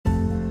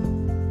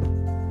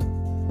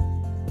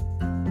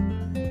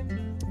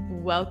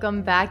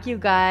Welcome back, you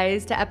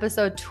guys, to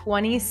episode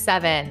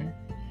 27.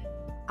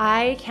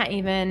 I can't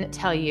even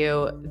tell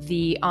you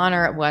the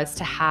honor it was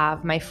to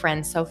have my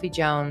friend Sophie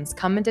Jones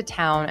come into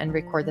town and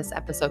record this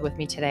episode with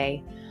me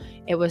today.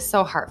 It was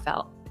so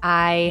heartfelt.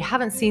 I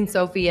haven't seen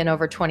Sophie in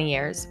over 20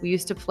 years. We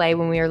used to play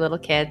when we were little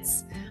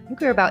kids. I think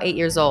we were about 8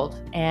 years old.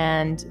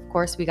 And of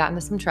course, we got into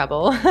some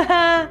trouble.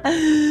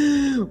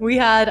 We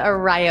had a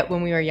riot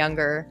when we were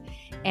younger.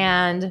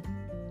 And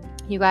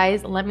you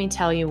guys, let me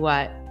tell you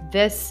what.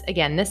 This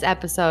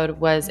episode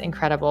was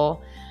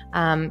incredible.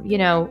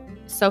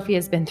 Sophie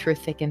has been through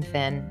thick and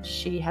thin.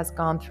 She has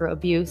gone through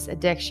abuse,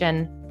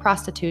 addiction,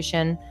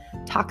 prostitution,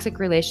 toxic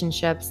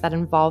relationships that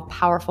involve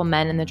powerful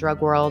men in the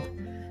drug world.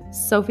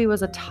 Sophie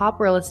was a top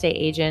real estate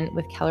agent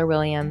with Keller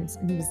Williams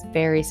and was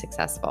very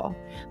successful.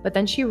 But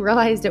then she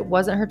realized it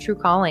wasn't her true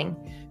calling.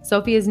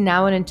 Sophie is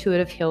now an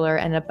intuitive healer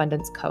and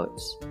abundance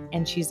coach,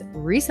 and she's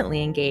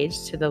recently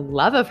engaged to the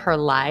love of her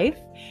life,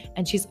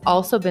 and she's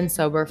also been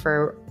sober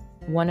for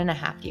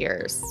 1.5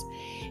 years.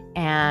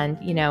 And,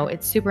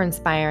 it's super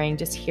inspiring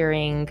just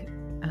hearing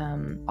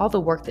all the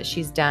work that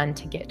she's done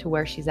to get to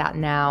where she's at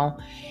now.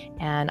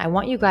 And I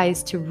want you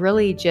guys to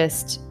really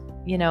just,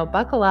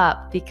 buckle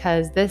up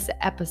because this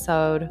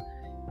episode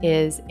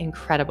is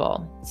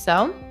incredible.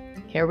 So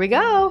here we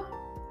go.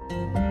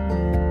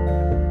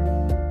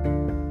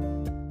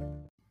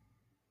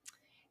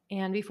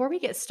 And before we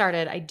get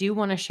started, I do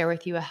want to share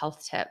with you a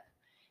health tip.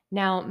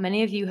 Now,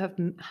 many of you have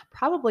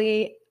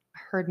probably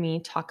heard me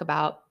talk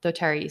about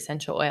doTERRA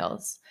essential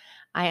oils.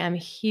 I am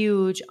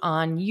huge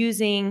on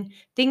using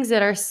things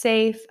that are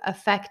safe,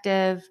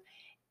 effective,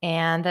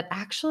 and that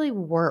actually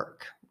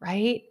work,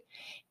 right?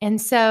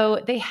 And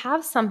so they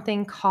have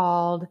something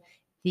called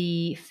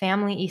the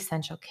Family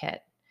Essential Kit.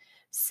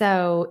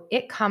 So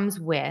it comes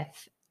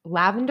with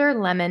lavender,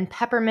 lemon,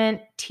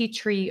 peppermint, tea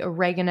tree,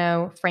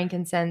 oregano,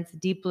 frankincense,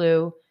 deep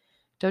blue,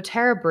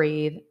 doTERRA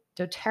Breathe,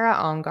 doTERRA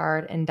On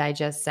Guard, and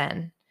Digest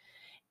Zen.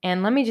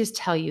 And let me just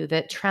tell you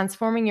that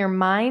transforming your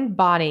mind,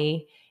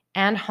 body,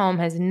 and home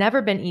has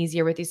never been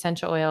easier with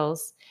essential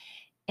oils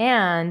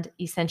and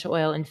essential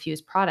oil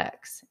infused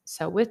products.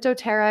 So with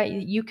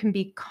doTERRA, you can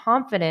be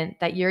confident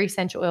that your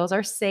essential oils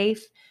are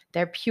safe,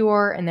 they're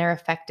pure, and they're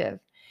effective.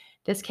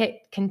 This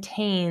kit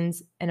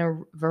contains a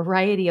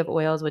variety of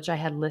oils, which I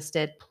had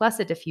listed,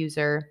 plus a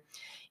diffuser.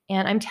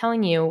 And I'm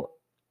telling you,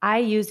 I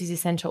use these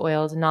essential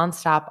oils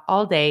nonstop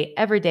all day,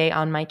 every day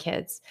on my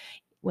kids.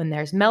 When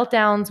there's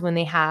meltdowns, when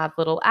they have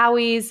little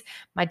owies,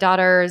 my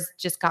daughter's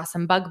just got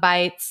some bug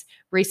bites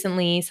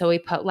recently, so we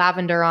put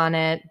lavender on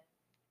it,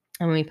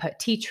 and we put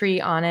tea tree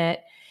on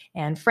it,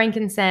 and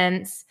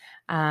frankincense.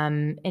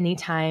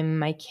 Anytime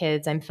my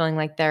kids, I'm feeling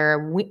like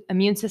their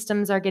immune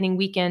systems are getting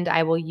weakened,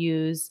 I will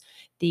use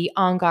the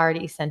On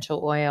Guard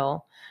essential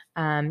oil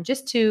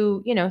just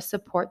to,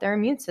 support their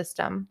immune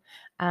system.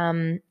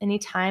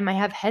 Anytime I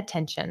have head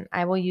tension,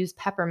 I will use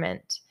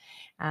peppermint.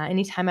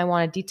 Anytime I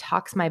want to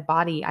detox my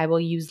body, I will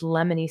use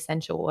lemon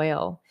essential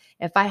oil.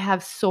 If I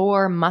have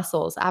sore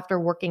muscles after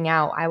working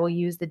out, I will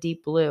use the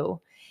deep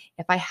blue.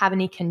 If I have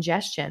any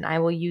congestion, I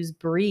will use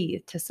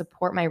Breathe to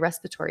support my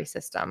respiratory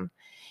system.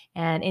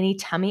 And any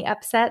tummy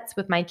upsets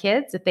with my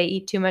kids, if they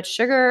eat too much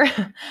sugar,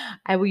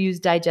 I will use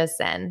Digest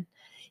Zen.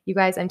 You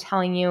guys, I'm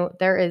telling you,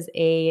 there is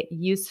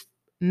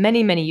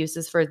many, many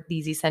uses for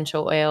these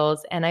essential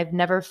oils, and I've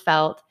never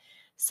felt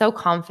so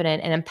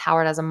confident and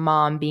empowered as a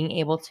mom being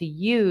able to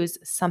use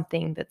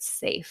something that's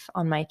safe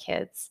on my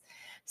kids.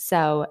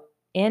 So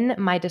in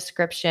my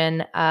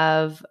description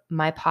of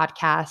my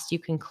podcast, you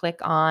can click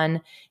on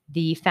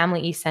the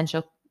Family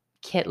Essential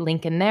Kit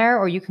link in there,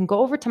 or you can go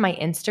over to my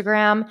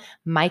Instagram,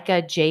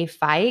 Micah J.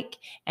 Fike,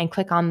 and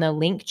click on the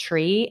link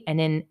tree, and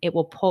then it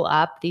will pull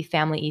up the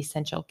Family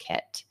Essential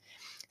Kit.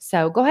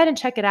 So go ahead and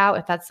check it out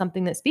if that's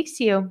something that speaks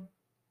to you.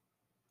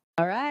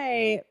 All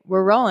right,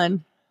 we're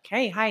rolling.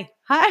 Okay, hi.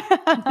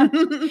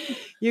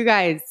 You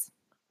guys,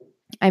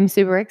 I'm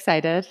super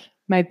excited.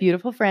 My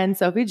beautiful friend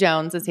Sophie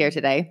Jones is here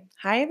today.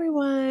 Hi,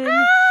 everyone.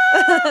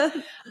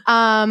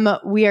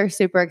 We are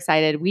super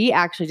excited. We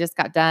actually just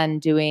got done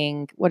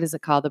doing, what is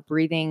it called? The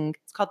breathing.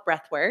 It's called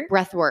breath work.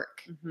 Breath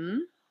work. Mm-hmm.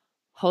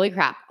 Holy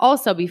crap.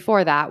 Also,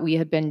 before that, we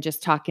had been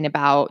just talking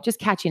about just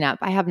catching up.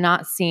 I have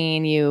not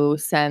seen you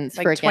since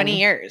like 20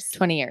 years.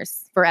 20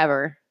 years.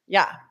 Forever.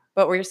 Yeah.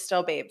 But we're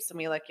still babes and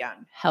we look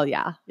young. Hell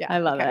yeah. Yeah. I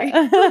love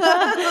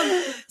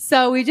it.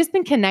 So we've just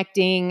been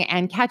connecting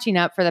and catching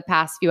up for the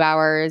past few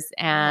hours.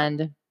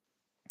 And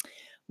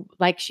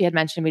like she had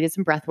mentioned, we did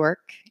some breath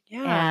work.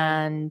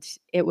 Yeah. And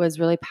it was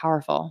really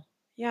powerful.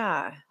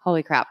 Yeah.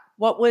 Holy crap.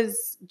 Do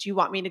you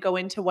want me to go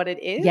into what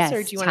it is? Yes.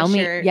 Or do you want to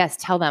share? Yes.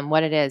 Tell them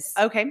what it is.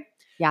 Okay.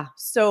 Yeah.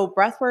 So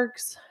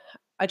breathwork's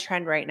a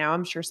trend right now.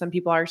 I'm sure some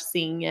people are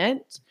seeing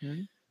it.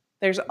 Mm-hmm.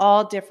 There's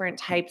all different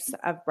types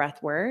of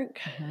breath work.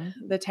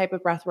 Mm-hmm. The type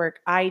of breath work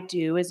I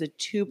do is a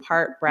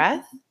 2-part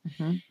breath.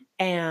 Mm-hmm.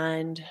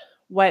 And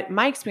what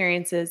my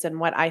experience is and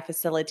what I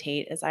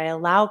facilitate is I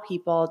allow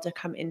people to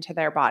come into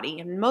their body.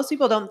 And most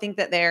people don't think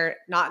that they're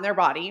not in their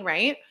body,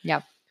 right?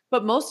 Yeah.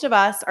 But most of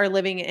us are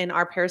living in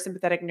our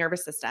parasympathetic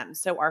nervous system.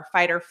 So our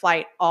fight or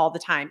flight all the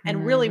time.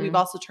 And really, we've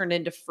also turned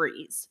into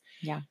freeze.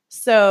 Yeah.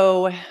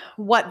 So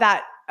what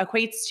that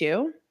equates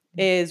to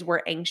is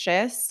we're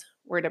anxious,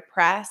 we're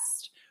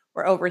depressed,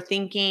 we're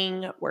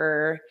overthinking,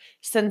 we're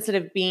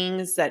sensitive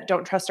beings that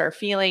don't trust our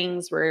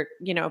feelings. We're,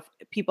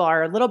 people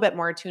are a little bit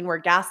more attuned.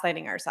 We're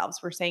gaslighting ourselves.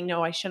 We're saying,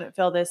 no, I shouldn't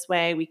feel this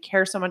way. We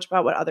care so much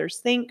about what others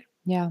think.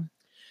 Yeah.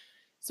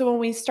 So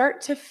when we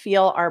start to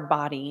feel our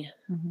body,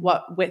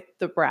 what with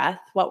the breath,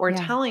 what we're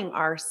telling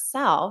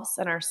ourselves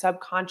and our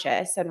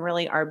subconscious and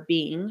really our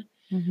being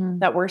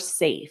that we're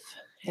safe.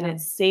 And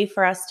it's safe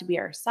for us to be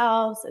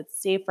ourselves. It's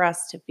safe for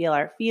us to feel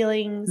our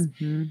feelings.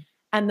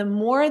 And the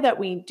more that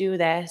we do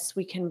this,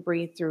 we can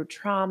breathe through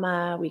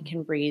trauma. We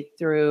can breathe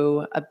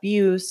through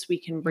abuse. We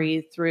can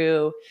breathe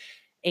through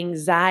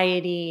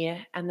anxiety.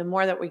 And the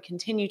more that we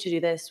continue to do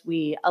this,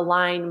 we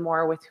align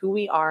more with who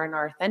we are and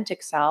our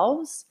authentic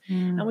selves.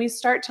 And we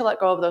start to let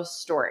go of those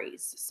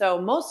stories. So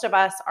most of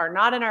us are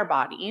not in our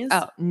bodies.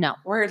 Oh, no.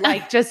 We're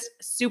like just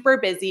super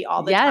busy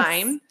all the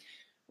time.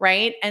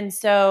 Right. And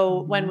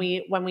so when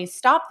we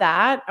stop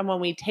that and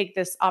when we take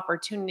this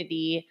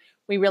opportunity,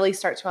 we really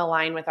start to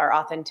align with our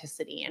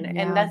authenticity.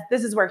 And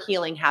this is where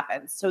healing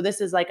happens. So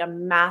this is like a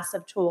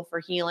massive tool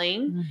for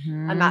healing.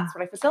 And that's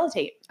what I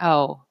facilitate.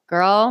 Oh,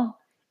 girl.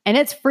 And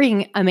it's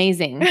freaking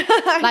amazing.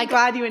 I'm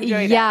glad you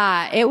enjoyed it.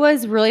 Yeah, it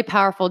was really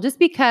powerful just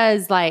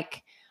because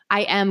like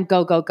I am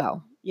go, go,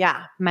 go.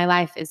 Yeah. My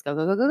life is go,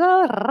 go, go, go,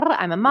 go.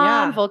 I'm a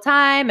mom full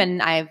time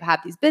and I've had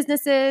these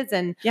businesses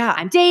and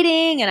I'm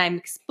dating and I'm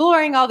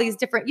exploring all these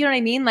different, you know what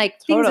I mean? Like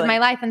things in my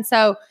life. And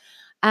so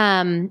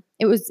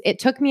it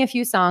took me a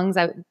few songs.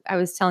 I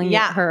was telling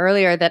her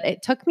earlier that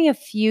it took me a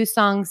few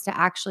songs to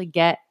actually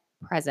get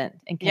present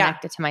and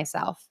connected to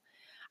myself.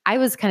 I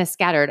was kind of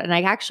scattered and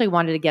I actually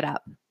wanted to get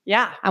up.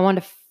 Yeah. I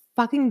wanted to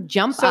fucking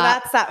jump up. So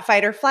that's that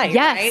fight or flight,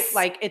 right?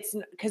 Like it's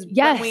because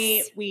when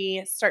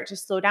we start to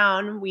slow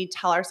down, we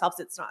tell ourselves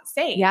it's not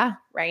safe. Yeah.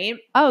 Right.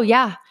 Oh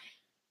yeah.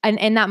 And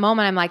in that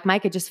moment, I'm like,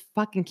 Micah, just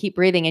fucking keep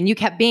breathing. And you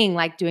kept being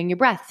like doing your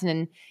breaths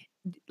and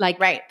like,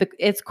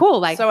 it's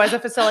cool. Like, so as a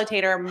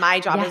facilitator, my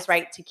job is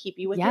to keep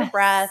you with your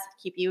breath,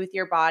 keep you with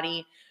your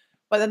body.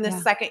 But then the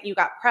second you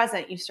got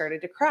present, you started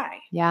to cry.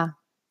 Yeah.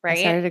 Right.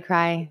 I started to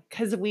cry.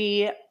 Because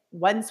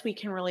once we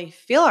can really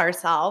feel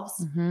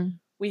ourselves,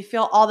 we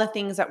feel all the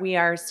things that we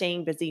are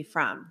staying busy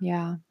from.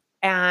 Yeah.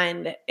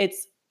 And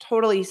it's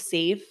totally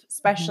safe,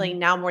 especially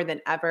now more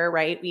than ever,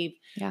 right? We've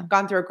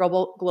gone through a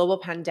global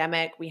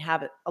pandemic. We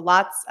have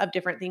lots of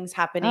different things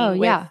happening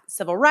with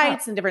civil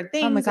rights and different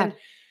things. Oh my God. And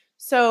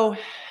so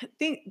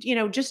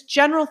just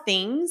general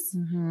things,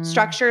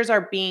 structures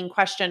are being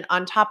questioned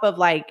on top of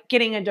like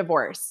getting a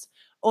divorce,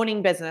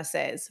 owning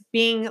businesses,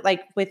 being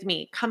like with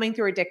me, coming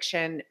through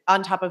addiction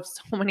on top of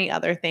so many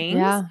other things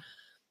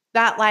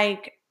that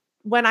like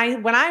when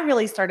I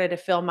really started to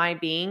feel my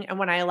being and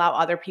when I allow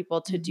other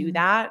people to do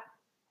that,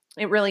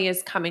 it really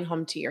is coming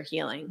home to your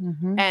healing.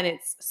 And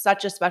it's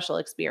such a special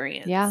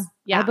experience. Yeah.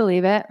 I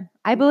believe it.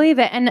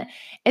 And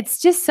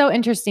it's just so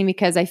interesting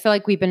because I feel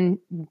like we've been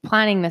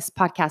planning this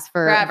podcast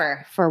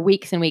for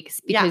weeks and weeks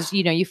because,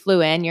 you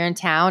flew in, you're in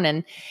town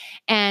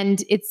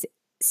and it's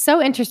so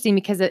interesting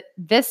because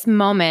this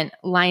moment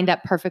lined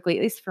up perfectly,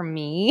 at least for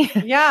me.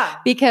 Yeah.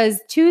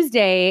 Because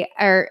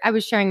I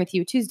was sharing with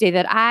you Tuesday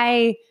that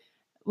I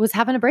was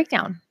having a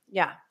breakdown.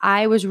 Yeah.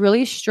 I was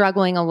really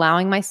struggling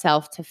allowing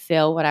myself to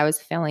feel what I was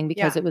feeling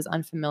because it was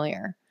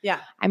unfamiliar. Yeah.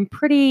 I'm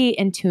pretty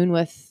in tune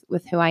with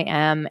who I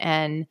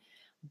am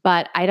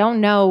but I don't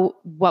know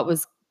what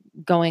was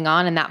going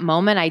on in that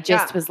moment. I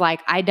just was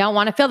like, I don't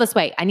want to feel this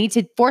way. I need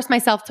to force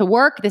myself to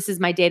work. This is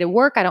my day to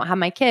work. I don't have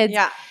my kids.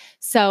 Yeah.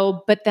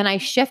 So, but then I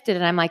shifted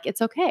and I'm like,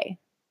 it's okay.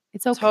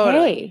 It's okay.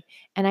 Totally.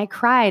 And I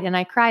cried and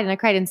I cried and I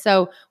cried. And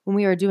so when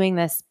we were doing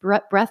this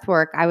breath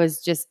work,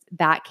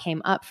 that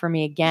came up for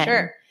me again.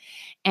 Sure.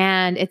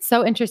 And it's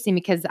so interesting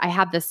because I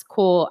have this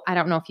cool, I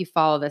don't know if you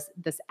follow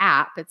this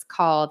app. It's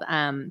called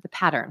The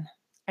Pattern.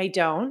 I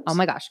don't. Oh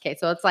my gosh. Okay.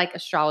 So it's like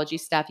astrology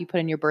stuff. You put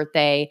in your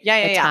birthday,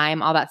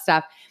 time, all that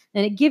stuff.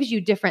 And it gives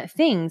you different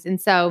things.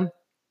 And so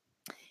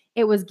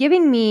it was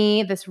giving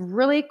me this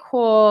really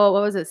cool,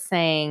 what was it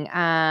saying?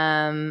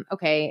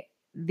 Okay.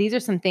 These are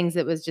some things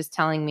it was just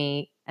telling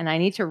me. And I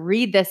need to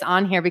read this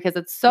on here because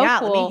it's so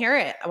cool. Let me hear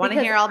it. I want to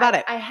hear all about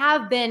it. I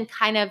have been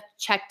kind of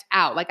checked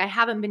out. Like I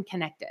haven't been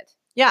connected.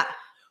 Yeah.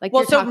 Like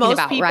you're talking most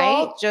about, people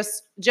right?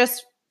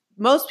 just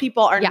most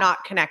people are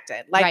not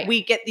connected. Like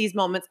we get these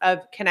moments of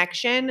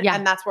connection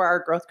and that's where our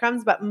growth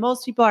comes, but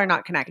most people are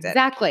not connected.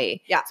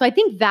 Exactly. Yeah. So I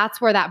think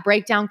that's where that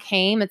breakdown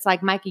came. It's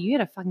like, Micah, you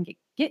got to fucking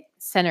get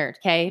centered.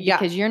 Okay.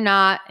 Because you're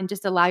not, and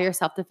just allow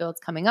yourself to feel it's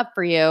coming up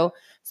for you.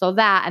 So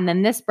that, and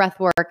then this breath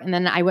work. And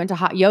then I went to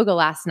hot yoga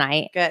last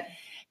night. Good.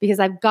 Because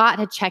I've got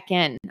to check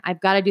in. I've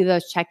got to do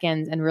those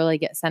check-ins and really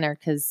get centered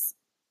because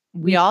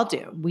we all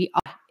do.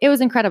 It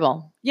was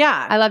incredible.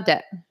 Yeah. I loved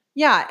it.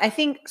 Yeah. I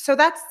think so.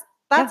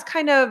 That's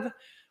kind of,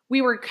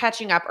 we were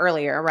catching up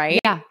earlier, right?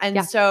 Yeah.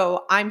 And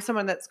so I'm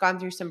someone that's gone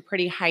through some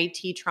pretty high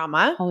T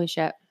trauma. Holy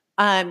shit.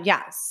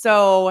 Yeah.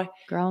 So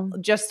Girl.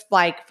 just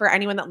like for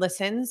anyone that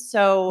listens.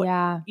 So,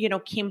 Yeah.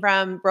 came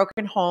from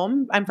broken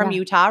home. I'm from Yeah.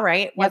 Utah,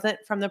 right? Yep. Wasn't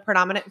from the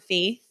predominant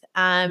faith.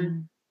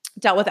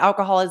 Dealt with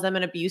alcoholism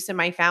and abuse in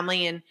my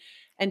family and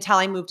until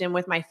I moved in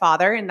with my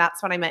father. And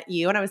that's when I met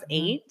you and I was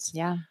 8.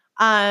 Yeah.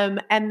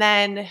 And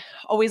then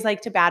always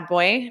liked a bad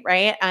boy,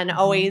 right? And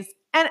always,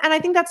 and I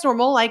think that's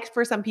normal, like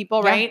for some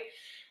people, Yeah. right?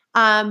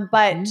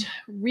 But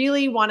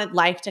really wanted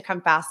life to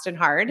come fast and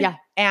hard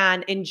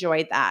and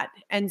enjoyed that.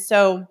 And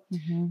so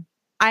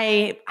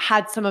I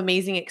had some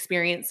amazing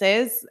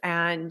experiences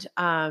and,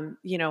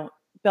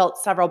 built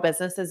several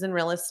businesses in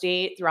real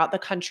estate throughout the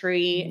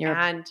country. You're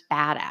and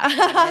badass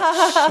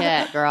at it.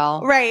 Shit,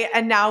 girl. Right.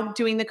 And now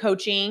doing the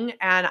coaching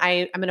and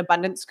I'm an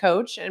abundance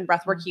coach and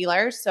breathwork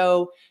healer.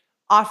 So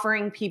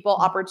offering people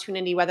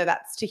opportunity, whether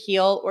that's to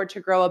heal or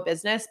to grow a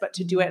business, but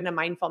to do it in a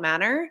mindful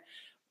manner.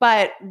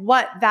 But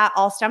what that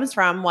all stems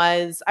from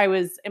was I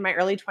was in my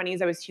early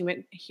 20s. I was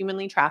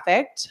humanly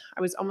trafficked.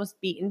 I was almost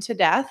beaten to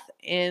death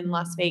in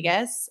Las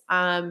Vegas.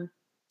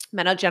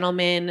 Met a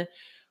gentleman,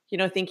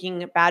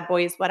 thinking bad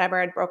boys,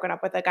 whatever. I'd broken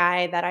up with a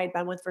guy that I'd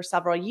been with for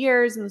several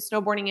years in the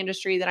snowboarding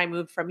industry. That I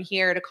moved from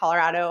here to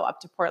Colorado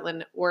up to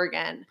Portland,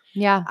 Oregon.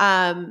 Yeah.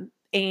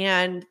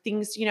 And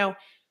things,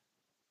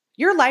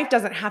 your life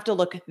doesn't have to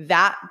look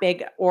that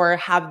big or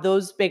have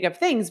those big of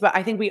things, but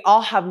I think we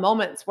all have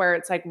moments where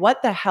it's like,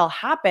 what the hell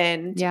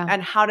happened? Yeah.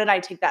 And how did I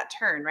take that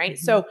turn? Right.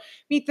 So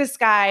meet this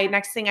guy.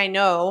 Next thing I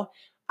know,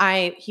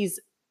 he's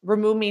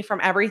removed me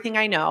from everything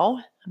I know.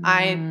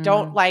 I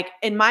don't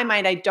in my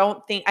mind,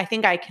 I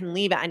think I can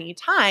leave at any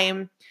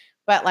time,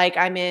 but like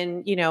I'm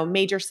in,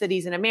 major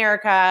cities in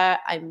America.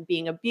 I'm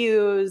being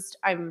abused.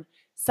 I'm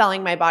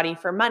selling my body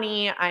for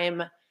money.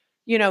 I'm,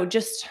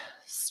 just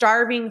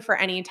starving for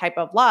any type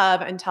of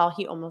love until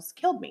he almost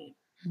killed me.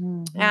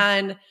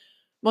 And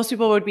most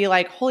people would be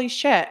like, holy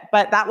shit,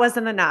 but that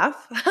wasn't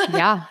enough.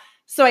 Yeah.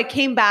 So I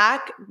came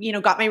back,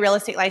 got my real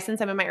estate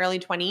license. I'm in my early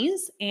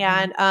 20s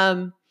and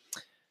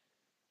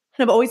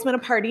I've always been a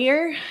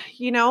partier,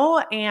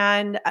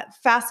 and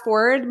fast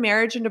forward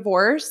marriage and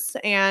divorce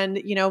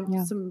and,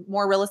 some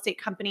more real estate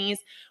companies.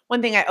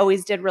 One thing I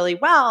always did really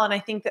well, and I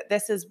think that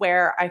this is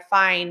where I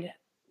find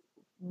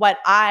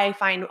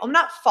I'm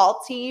not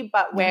faulty,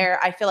 but where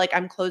I feel like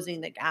I'm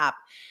closing the gap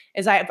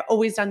is I've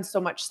always done so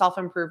much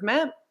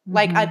self-improvement,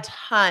 like a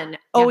ton,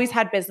 always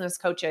had business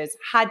coaches,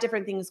 had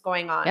different things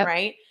going on.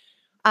 Right.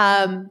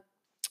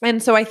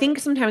 And so I think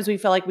sometimes we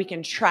feel like we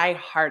can try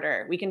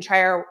harder. We can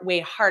try our way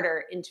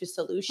harder into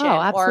solution.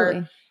 Oh,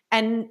 absolutely.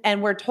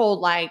 And we're told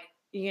like,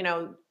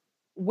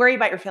 worry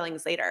about your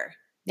feelings later.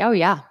 Oh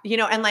yeah.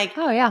 And like,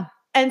 oh yeah.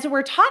 And so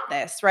we're taught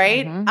this,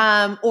 right?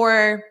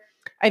 Or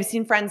I've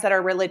seen friends that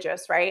are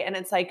religious, right? And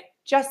it's like,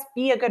 just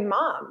be a good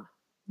mom.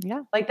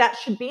 Yeah. Like that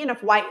should be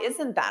enough. Why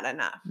isn't that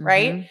enough?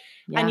 Right.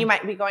 Yeah. And you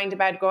might be going to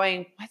bed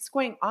going, what's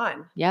going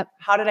on? Yep.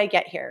 How did I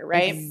get here?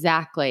 Right.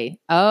 Exactly.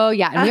 Oh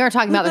yeah. And we were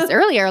talking about this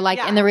earlier, like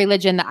in the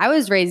religion that I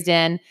was raised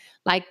in,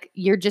 like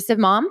you're just a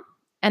mom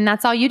and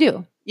that's all you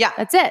do. Yeah.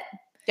 That's it.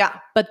 Yeah.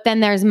 But then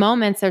there's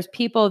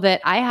people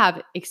that I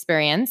have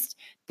experienced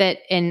that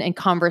in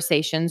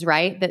conversations,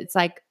 right? That it's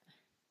like,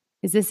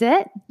 is this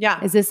it?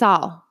 Yeah. Is this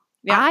all?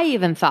 Yeah. I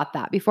even thought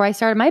that before I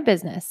started my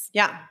business.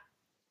 Yeah.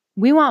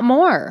 We want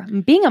more.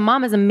 Being a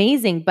mom is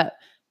amazing, but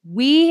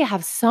we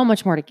have so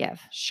much more to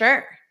give.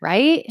 Sure.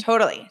 Right?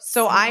 Totally.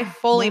 So I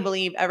fully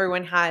believe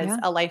everyone has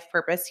a life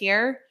purpose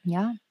here.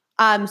 Yeah.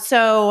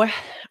 So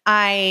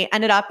I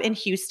ended up in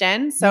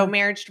Houston. So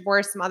marriage,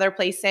 divorce, some other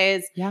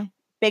places. Yeah.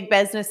 Big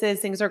businesses,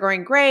 things are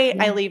going great.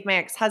 Yeah. I leave my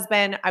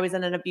ex-husband. I was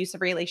in an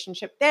abusive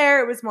relationship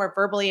there. It was more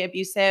verbally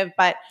abusive,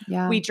 but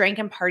we drank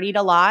and partied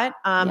a lot.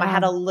 I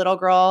had a little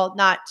girl,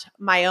 not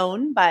my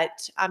own,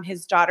 but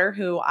his daughter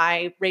who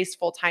I raised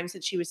full time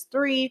since she was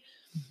 3.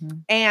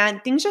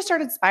 And things just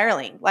started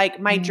spiraling. Like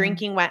my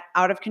drinking went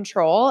out of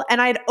control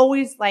and I'd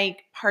always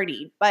like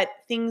partied, but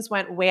things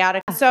went way out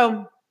of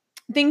So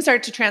things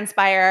started to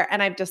transpire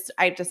and I've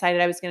decided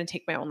I was going to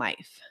take my own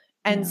life.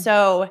 And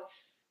so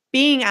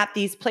being at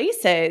these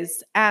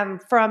places,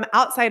 from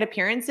outside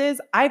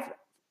appearances, I've,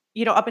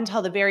 up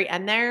until the very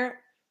end there,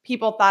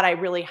 people thought I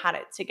really had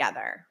it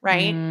together.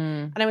 Right.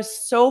 And I was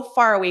so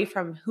far away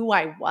from who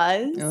I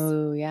was.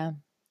 Oh yeah.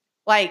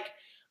 Like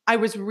I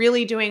was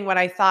really doing what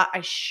I thought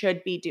I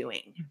should be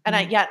doing.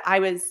 And yet I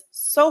was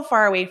so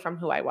far away from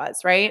who I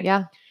was. Right.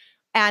 Yeah.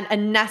 And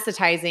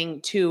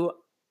anesthetizing to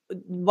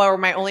where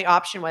my only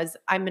option was,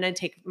 I'm going to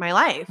take my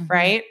life.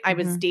 Right. I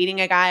was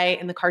dating a guy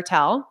in the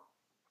cartel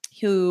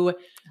who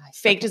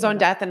faked his own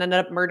death and ended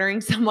up murdering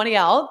somebody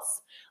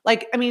else.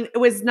 Like, I mean, it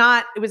was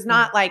not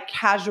like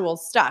casual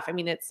stuff. I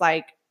mean, it's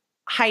like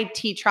high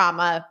T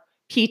trauma,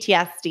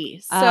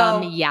 PTSD.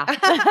 So yeah.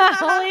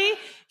 Holy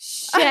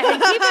shit.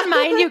 And keep in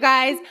mind, you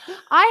guys,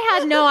 I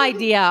had no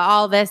idea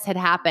all this had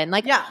happened.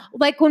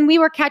 Like when we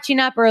were catching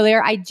up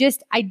earlier, I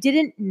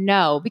didn't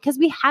know because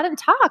we hadn't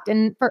talked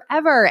in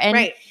forever.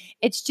 And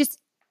it's just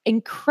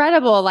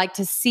incredible, like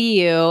to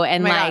see you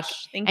and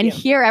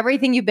hear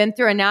everything you've been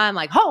through. And now I'm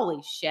like,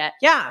 holy shit.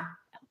 Yeah.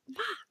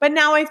 But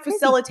now I Crazy.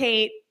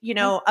 facilitate,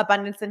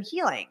 abundance and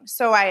healing.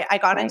 So I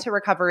got Right. into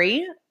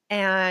recovery,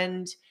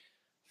 and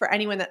for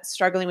anyone that's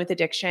struggling with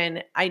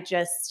addiction,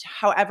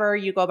 however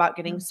you go about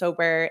getting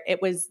sober,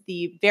 it was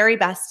the very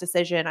best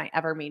decision I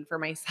ever made for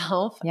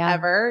myself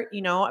ever.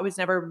 I was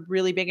never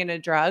really big into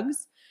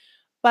drugs.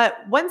 But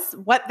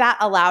what that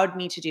allowed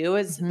me to do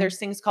is there's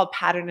things called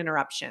pattern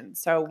interruption.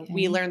 So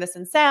we learn this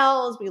in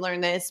sales, we learn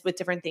this with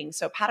different things.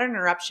 So pattern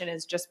interruption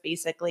is just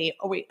basically,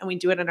 and we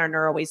do it in our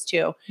NeuroWays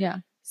too. Yeah.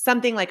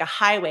 Something like a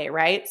highway,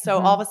 right? So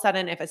all of a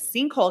sudden, if a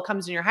sinkhole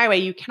comes in your highway,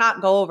 you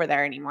cannot go over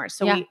there anymore.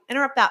 So we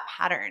interrupt that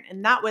pattern.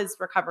 And that was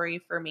recovery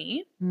for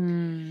me.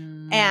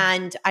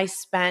 And I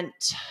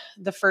spent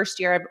the first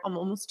year, I'm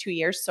almost 2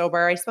 years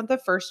sober. I spent the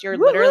first year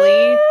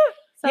literally,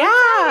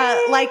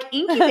 like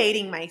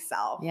incubating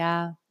myself.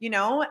 Yeah.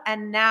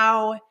 And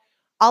now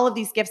all of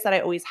these gifts that I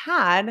always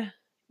had,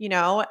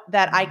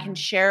 that I can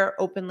share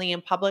openly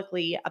and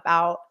publicly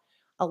about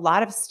a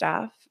lot of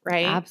stuff,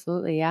 right?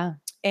 Absolutely. Yeah.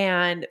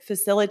 And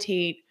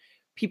facilitate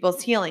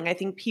people's healing. I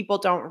think people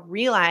don't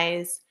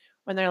realize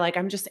when they're like,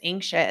 I'm just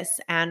anxious,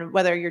 and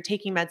whether you're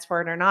taking meds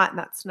for it or not, and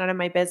that's none of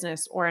my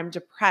business, or I'm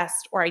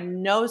depressed, or I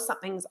know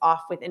something's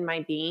off within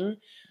my being,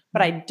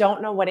 but I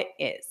don't know what it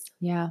is.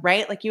 Yeah.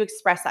 Right? Like you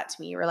expressed that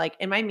to me. You were like,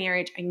 in my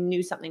marriage, I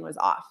knew something was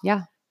off.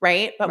 Yeah.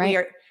 Right? But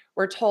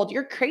we're told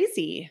you're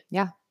crazy.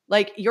 Yeah.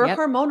 Like you're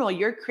hormonal,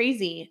 you're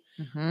crazy.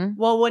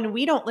 Well, when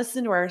we don't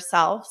listen to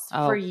ourselves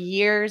for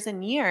years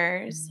and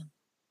years,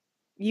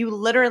 you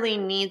literally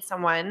need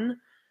someone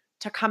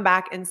to come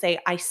back and say,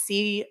 I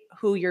see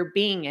who your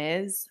being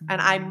is, and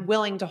I'm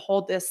willing to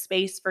hold this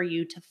space for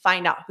you to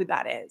find out who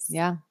that is.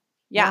 Yeah.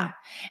 Yeah.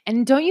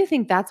 And don't you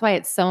think that's why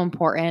it's so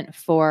important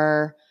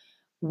for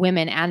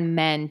women and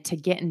men to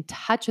get in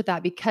touch with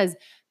that? Because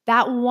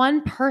that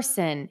one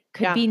person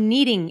could be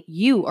needing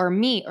you or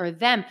me or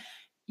them.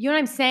 You know what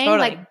I'm saying?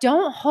 Totally. Like,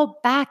 don't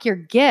hold back your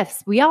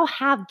gifts. We all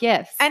have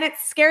gifts. And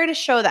it's scary to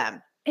show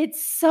them.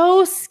 It's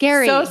so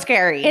scary. So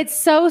scary. It's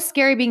so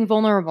scary being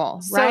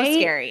vulnerable, right? So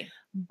scary.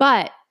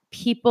 But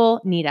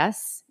people need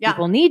us. Yeah.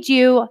 People need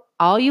you.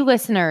 All you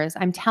listeners,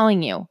 I'm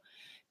telling you,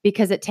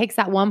 because it takes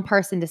that one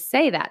person to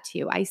say that to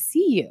you. I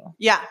see you.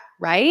 Yeah.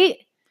 Right?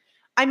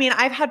 I mean,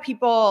 my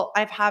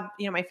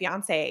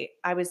fiance,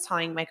 I was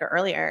telling Micah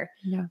earlier,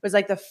 was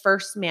like the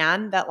first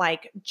man that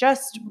like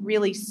just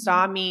really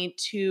saw me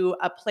to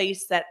a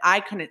place that I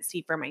couldn't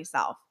see for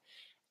myself,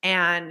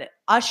 and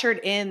ushered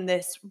in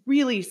this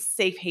really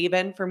safe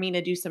haven for me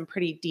to do some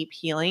pretty deep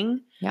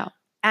healing. Yeah.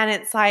 And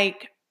it's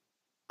like,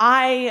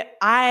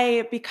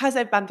 I because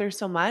I've been through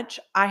so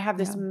much, I have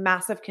this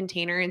massive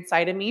container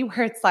inside of me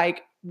where it's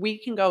like, we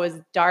can go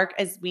as dark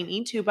as we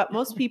need to. But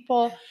most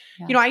people,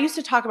 I used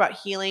to talk about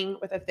healing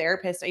with a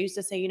therapist. I used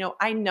to say,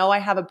 I know I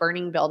have a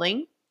burning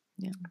building.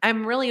 Yeah.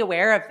 I'm really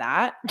aware of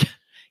that,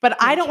 but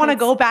I don't want to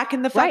go back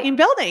in the fucking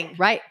building.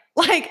 Right.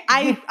 Like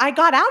I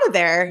got out of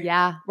there.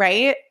 Yeah.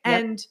 Right. Yep.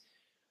 And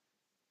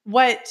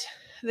what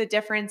the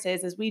difference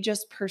is we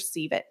just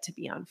perceive it to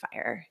be on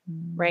fire.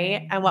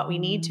 Right. And what we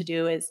need to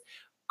do is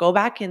go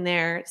back in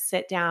there,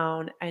 sit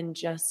down, and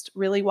just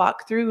really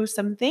walk through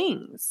some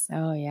things.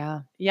 Oh, yeah.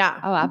 Yeah.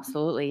 Oh,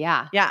 absolutely.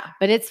 Yeah. Yeah.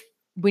 But it's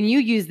when you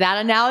use that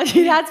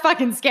analogy, that's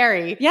fucking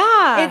scary.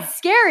 Yeah. It's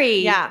scary.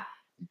 Yeah.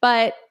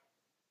 But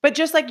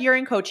just like you're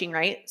in coaching,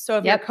 right? So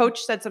if your coach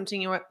said something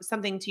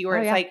to you where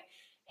it's like,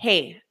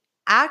 hey,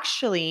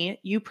 actually,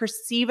 you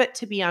perceive it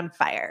to be on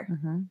fire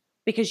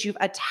because you've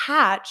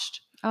attached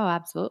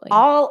absolutely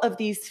all of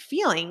these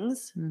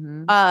feelings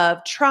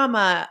of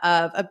trauma,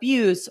 of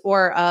abuse,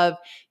 or of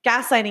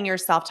gaslighting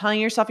yourself, telling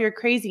yourself you're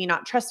crazy,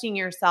 not trusting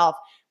yourself,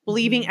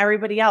 believing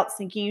everybody else,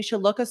 thinking you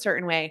should look a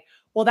certain way.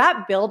 Well,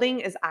 that building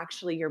is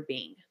actually your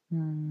being.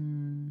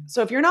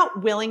 So if you're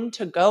not willing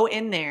to go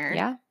in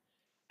there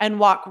and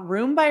walk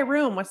room by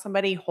room with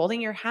somebody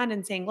holding your hand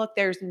and saying, look,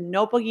 there's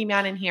no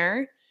boogeyman in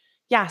here.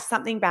 Yeah,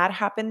 something bad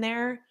happened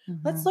there.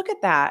 Let's look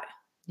at that.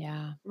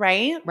 Yeah.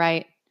 Right?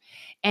 Right.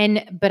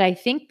 But I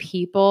think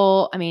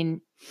people, I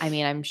mean,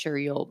 I'm sure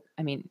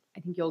I think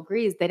you'll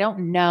agree is they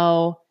don't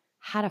know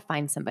how to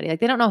find somebody. Like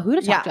they don't know who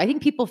to talk to. I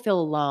think people feel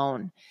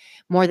alone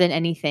more than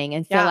anything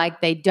and feel like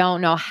they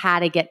don't know how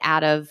to get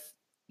out of,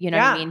 what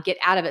I mean? Get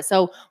out of it.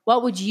 So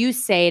what would you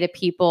say to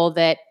people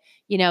that,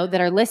 that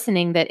are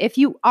listening, that if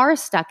you are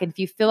stuck and if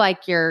you feel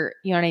like you're,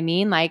 you know what I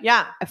mean? Like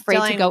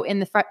afraid to go in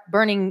the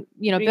burning,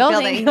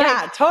 building.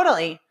 Yeah,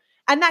 totally.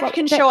 And that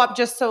can show up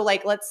just so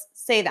like, let's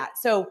say that.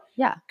 So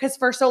because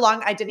for so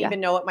long, I didn't even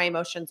know what my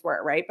emotions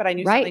were. Right. But I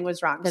knew something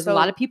was wrong. There's a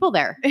lot of people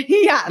there.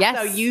 Yeah. Yes.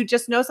 So you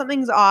just know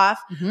something's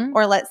off,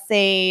 or let's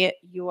say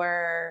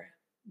you're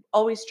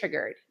always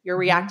triggered. You're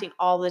reacting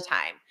all the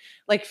time.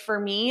 Like for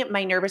me,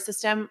 my nervous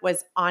system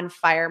was on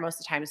fire most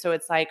of the time. So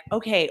it's like,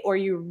 okay, or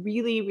you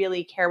really,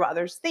 really care what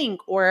others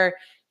think, or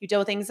you deal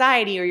with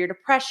anxiety or your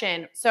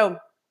depression. So,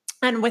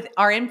 and with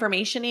our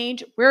information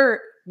age,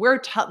 we're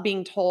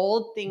being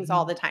told things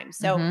all the time.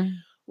 So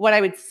what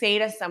I would say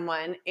to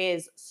someone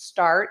is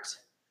start,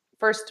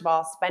 first of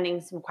all, spending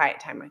some quiet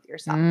time with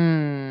yourself.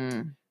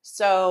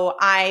 So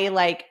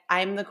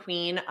I'm the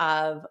queen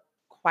of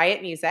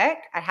quiet music.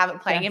 I have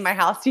it playing in my Yes.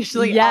 house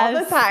usually all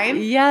the time.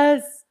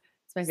 Yes.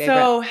 It's my favorite.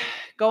 So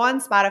go on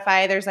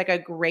Spotify. There's like a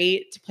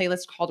great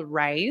playlist called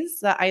Rise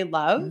that I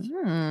love.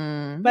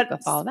 But go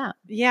follow that.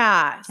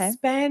 Yeah.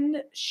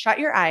 Okay. Shut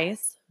your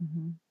eyes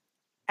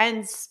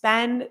and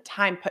spend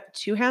time. Put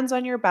 2 hands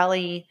on your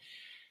belly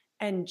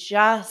and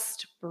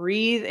just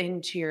breathe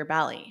into your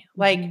belly.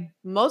 Like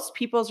most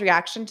people's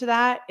reaction to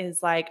that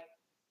is like,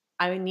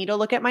 I need to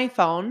look at my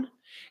phone.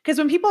 Because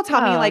when people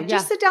tell me like,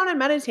 just sit down and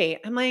meditate,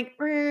 I'm like,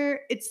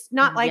 it's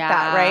not like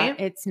that, right?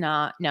 It's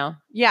not. No.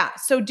 Yeah.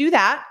 So do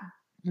that.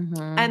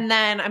 And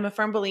then I'm a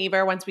firm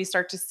believer once we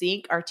start to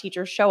seek, our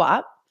teachers show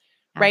up,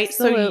 right?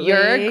 Absolutely. So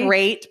you're a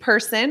great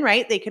person,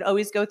 right? They could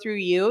always go through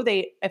you.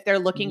 If they're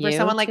looking for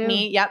someone like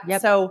me.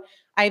 Yep. So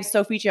I have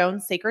Sophie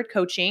Jones Sacred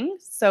Coaching.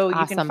 So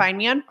you can find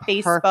me on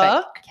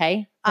Facebook.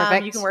 Okay.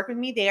 Perfect. You can work with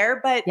me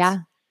there. But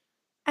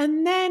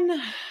and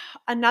then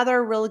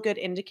another really good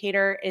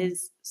indicator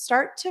is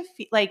start to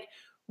feel like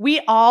we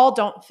all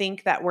don't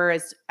think that we're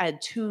as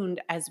attuned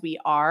as we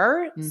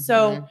are.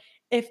 So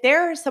if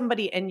there's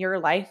somebody in your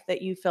life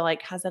that you feel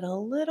like has it a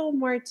little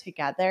more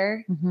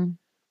together,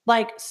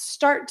 like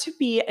start to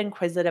be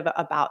inquisitive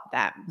about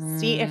them.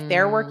 See if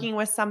they're working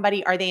with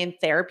somebody. Are they in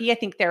therapy? I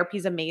think therapy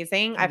is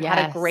amazing. I've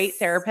had a great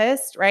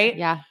therapist, right?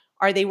 Yeah.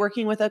 Are they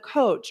working with a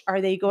coach?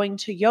 Are they going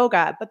to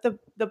yoga? But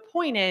the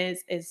point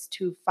is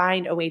to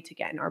find a way to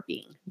get in our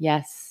being.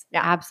 Yes.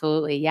 Yeah.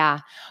 Absolutely. Yeah.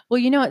 Well,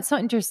 it's so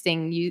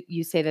interesting.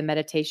 You say the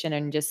meditation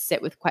and just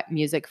sit with quiet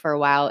music for a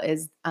while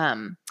is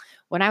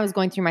when I was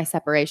going through my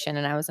separation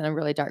and I was in a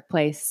really dark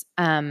place.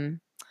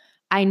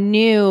 I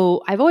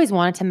knew I've always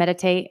wanted to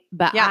meditate,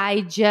 but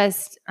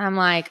I'm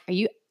like,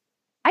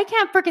 I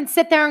can't freaking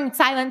sit there in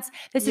silence.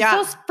 This is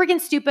so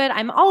freaking stupid.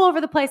 I'm all over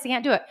the place. I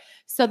can't do it.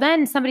 So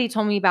then somebody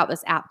told me about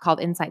this app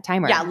called Insight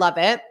Timer. Yeah, love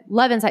it.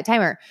 Love Insight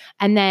Timer.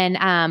 And then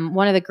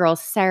one of the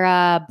girls,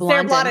 Sarah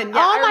Blondin. Yeah,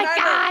 oh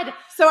my God.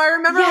 So I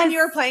remember when you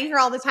were playing her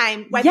all the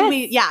time.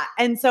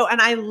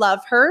 And I love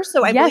her.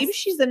 So I believe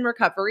she's in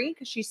recovery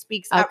because she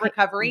speaks at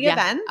recovery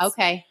events.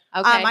 Okay.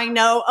 I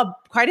know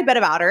quite a bit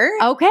about her.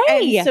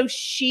 Okay. And so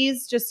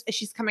she's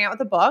coming out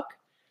with a book.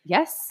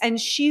 Yes. And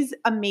she's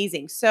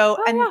amazing. So,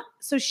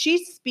 so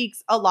she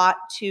speaks a lot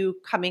to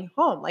coming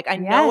home. Like I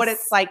know what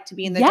it's like to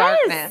be in the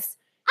darkness.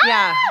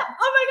 Yeah.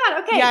 Oh my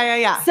God. Okay.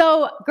 Yeah.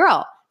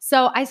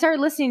 So I started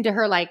listening to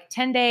her like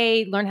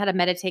 10-day learn how to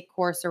meditate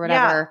course or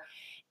whatever.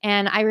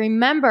 And I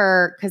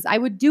remember because I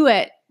would do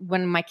it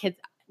when my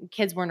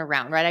kids weren't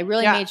around, right? I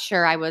really made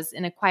sure I was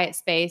in a quiet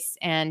space.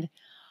 And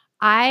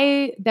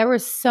there were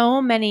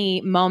so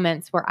many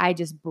moments where I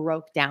just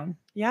broke down.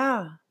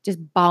 Yeah. Just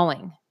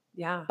bawling.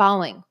 Yeah.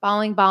 Bawling,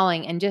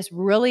 and just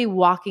really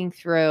walking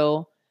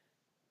through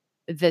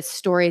the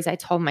stories I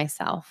told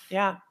myself.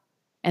 Yeah.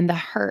 And the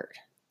hurt.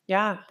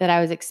 Yeah. That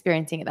I was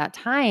experiencing at that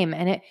time.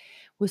 And it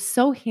was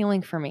so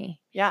healing for me.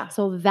 Yeah.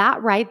 So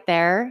that right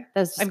there,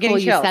 that's just cool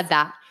you said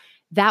that.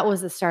 That was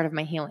the start of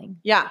my healing.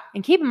 Yeah.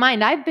 And keep in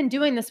mind, I've been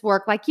doing this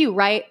work like you,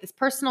 right? This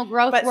personal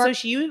growth work. But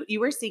so you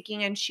were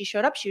seeking and she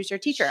showed up. She was your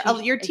teacher.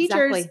 Your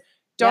teachers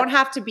don't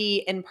have to be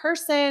in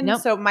person.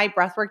 Nope. So my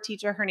breathwork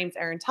teacher, her name's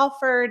Erin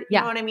Telford.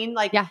 You know what I mean?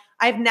 Like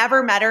I've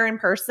never met her in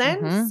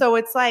person. So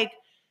it's like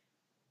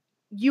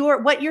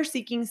what you're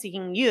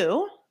seeking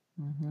you.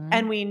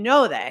 And we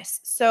know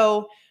this.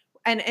 So,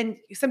 and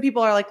some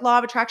people are like law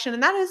of attraction,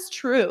 and that is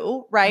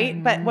true.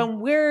 Right. But when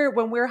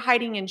we're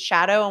hiding in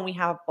shadow and we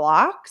have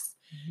blocks,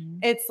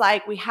 it's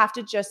like, we have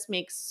to just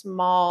make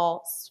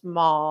small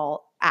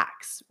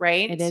acts,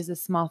 right? It is the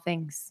small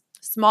things.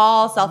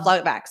 Small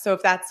self-love acts. So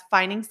if that's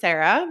finding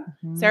Sarah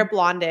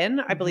Blondin,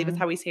 I believe is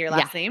how we say your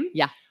last name.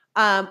 Yeah.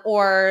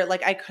 Or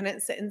like, I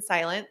couldn't sit in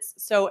silence.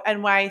 So,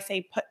 and when I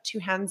say put 2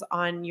 hands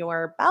on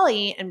your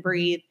belly and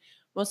breathe,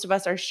 most of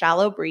us are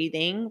shallow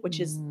breathing,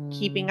 which is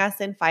keeping us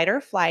in fight or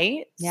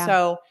flight. Yeah.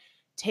 So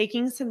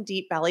taking some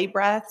deep belly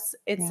breaths,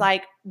 it's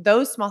like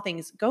those small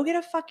things. Go get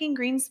a fucking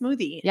green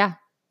smoothie. Yeah.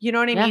 You know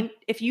what I mean?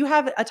 If you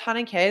have a ton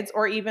of kids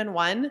or even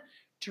one,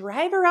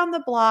 drive around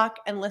the block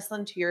and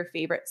listen to your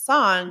favorite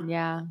song.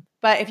 Yeah.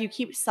 But if you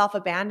keep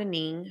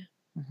self-abandoning,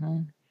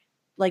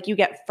 like you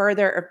get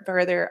further and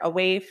further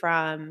away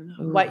from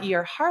what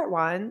your heart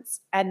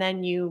wants. And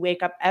then you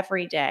wake up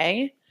every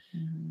day.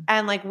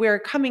 And like, we're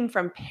coming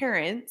from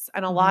parents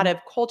and a lot of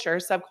culture,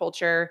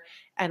 subculture,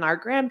 and our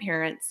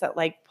grandparents that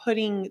like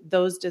putting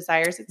those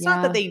desires. It's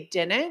not that they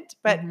didn't,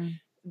 but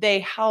they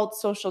held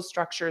social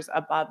structures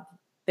above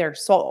their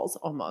souls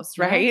almost.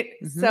 Right.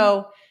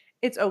 So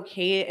it's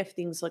okay if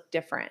things look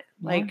different.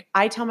 Like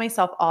I tell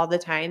myself all the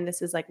time,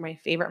 this is like my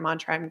favorite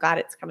mantra. I'm glad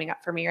it's coming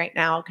up for me right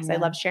now because I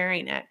love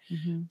sharing it.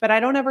 But I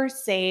don't ever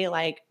say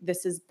like,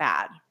 this is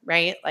bad,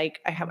 right?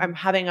 Like I'm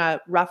having a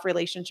rough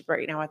relationship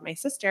right now with my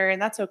sister,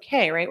 and that's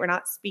okay, right? We're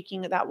not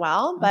speaking that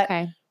well, but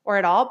or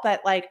at all.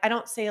 But like, I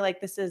don't say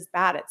like, this is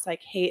bad. It's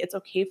like, hey, it's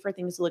okay for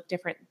things to look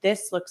different.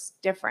 This looks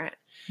different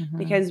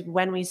because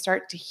when we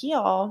start to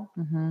heal,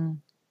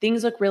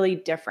 things look really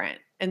different.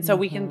 And so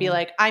we can be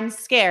like, I'm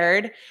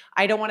scared.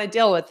 I don't want to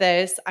deal with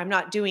this. I'm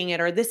not doing it.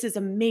 Or this is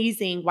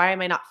amazing. Why am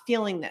I not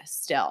feeling this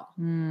still?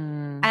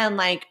 And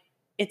like,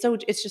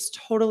 it's just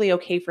totally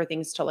okay for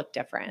things to look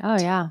different. Oh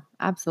yeah,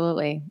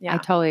 absolutely. Yeah. I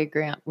totally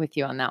agree with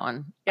you on that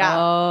one. Yeah.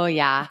 Oh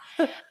yeah.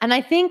 And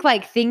I think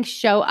like things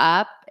show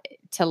up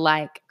to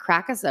like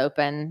crack us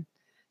open,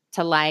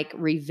 to like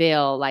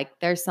reveal like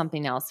there's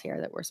something else here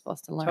that we're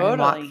supposed to learn and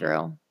walk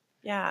through.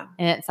 Yeah.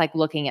 And it's like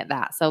looking at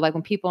that. So like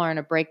when people are in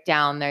a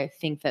breakdown, they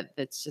think that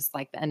it's just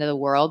like the end of the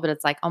world, but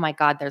it's like, oh my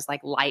God, there's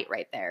like light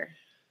right there.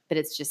 But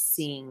it's just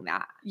seeing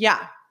that.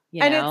 Yeah.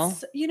 You and know?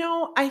 it's,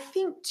 I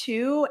think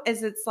too,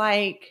 is it's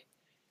like,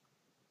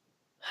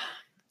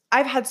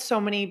 I've had so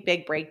many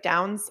big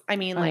breakdowns. I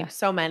mean, like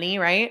so many,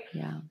 right?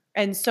 Yeah.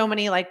 And so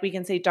many, like we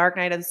can say dark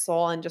night of the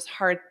soul and just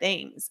hard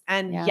things.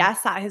 And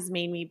yes, that has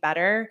made me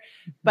better,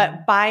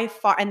 but by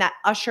far, and that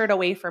ushered a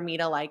way for me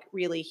to like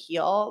really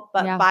heal.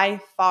 But by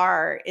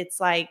far,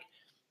 it's like,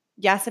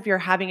 yes, if you're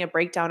having a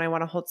breakdown, I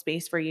want to hold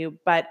space for you.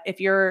 But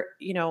if you're,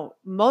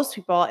 most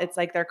people, it's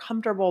like they're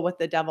comfortable with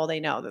the devil they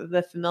know,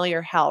 the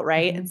familiar hell,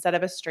 right? Instead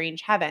of a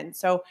strange heaven.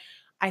 So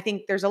I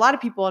think there's a lot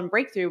of people in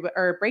breakthrough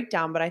or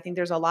breakdown, but I think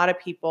there's a lot of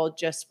people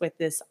just with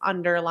this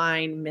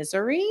underlying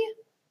misery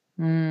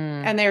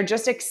and they're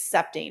just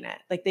accepting it.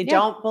 Like they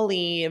don't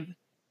believe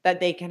that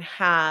they can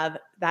have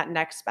that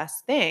next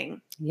best thing.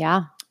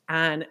 Yeah.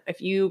 And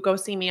if you go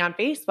see me on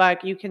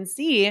Facebook, you can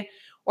see,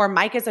 or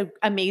Mike is an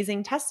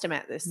amazing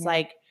testament. This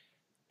like,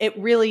 it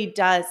really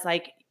does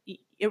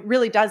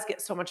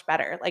get so much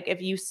better. Like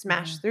if you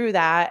smash through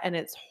that and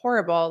it's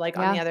horrible, like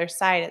on the other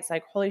side, it's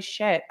like, holy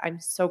shit, I'm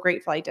so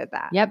grateful I did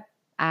that. Yep.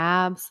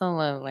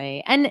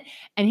 Absolutely. And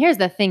here's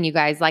the thing, you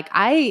guys, like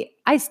I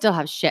still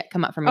have shit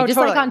come up for me. Just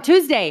like on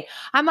Tuesday,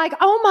 I'm like,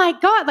 oh my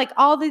God, like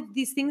all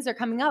these things are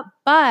coming up.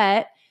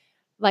 But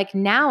like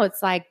now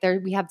it's like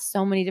we have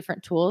so many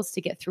different tools to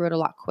get through it a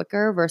lot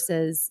quicker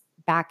versus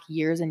back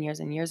years and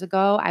years and years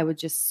ago. I would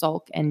just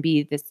sulk and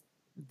be this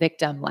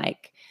victim,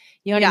 like,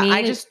 you know what I mean?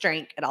 I just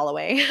drank it all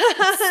away.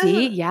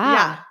 See?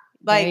 Yeah.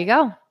 Like, there you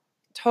go.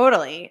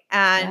 Totally.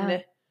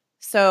 And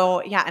so,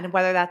 and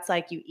whether that's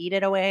like you eat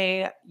it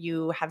away,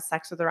 you have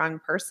sex with the wrong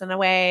person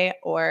away,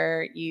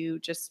 or you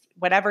just,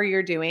 whatever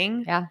you're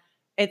doing,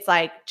 it's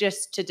like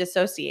just to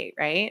dissociate,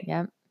 right?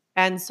 Yeah.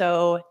 And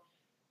so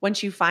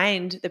once you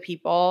find the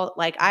people,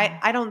 like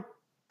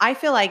I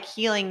feel like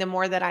healing, the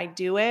more that I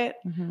do it,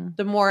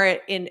 the more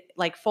it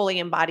like fully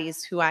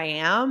embodies who I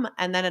am.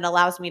 And then it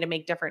allows me to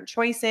make different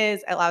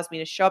choices. It allows me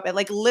to show up. It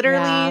like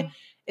literally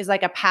is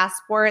like a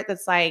passport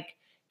that's like,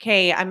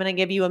 okay, I'm going to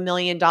give you $1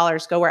 million,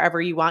 go wherever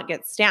you want,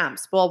 get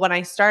stamps. Well, when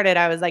I started,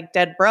 I was like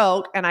dead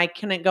broke and I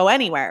couldn't go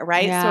anywhere.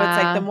 Right. So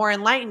it's like the more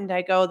enlightened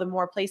I go, the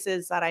more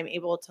places that I'm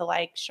able to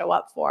like show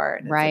up for.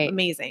 And it's like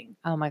amazing.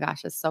 Oh my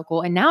gosh. It's so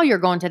cool. And now you're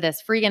going to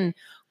this freaking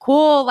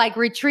cool like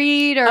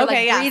retreat or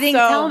like breathing.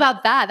 Tell them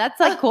about that. That's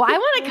like cool. I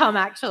want to come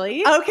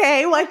actually.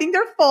 Okay. Well, I think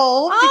they're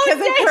full because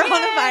of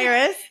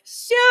coronavirus.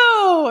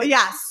 Shoot.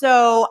 Yeah.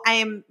 So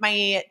I'm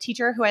my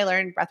teacher who I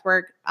learned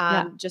breathwork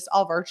just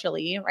all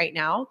virtually right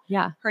now.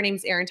 Yeah. Her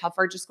name's Erin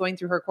Telford, just going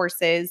through her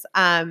courses.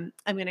 I'm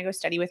going to go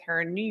study with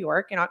her in New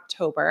York in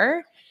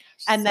October.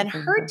 And then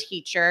her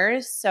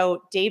teachers,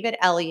 so David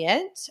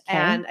Elliott,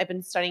 and I've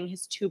been studying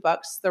his 2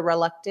 books, The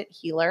Reluctant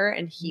Healer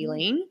and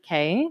Healing.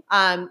 Okay.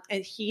 And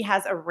he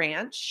has a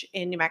ranch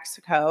in New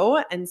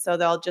Mexico. And so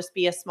there'll just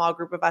be a small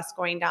group of us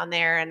going down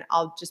there and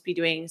I'll just be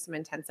doing some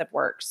intensive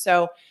work.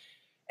 So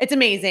it's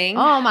amazing.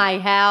 Oh my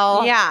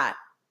hell. Yeah.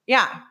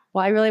 Yeah.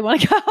 Well, I really want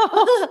to go.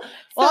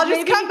 Well, I'll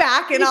just come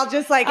back and I'll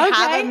just like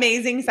have an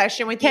amazing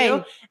session with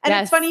you. And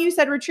it's funny you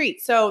said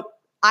retreat. So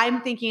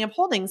I'm thinking of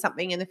holding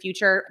something in the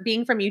future,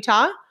 being from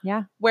Utah,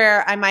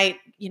 where I might,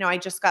 I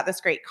just got this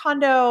great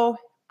condo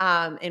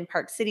in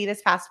Park City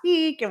this past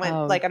week and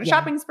went like on a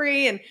shopping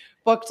spree and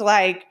booked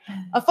like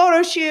a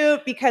photo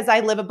shoot because I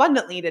live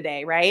abundantly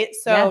today. Right.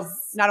 So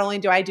not only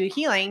do I do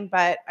healing,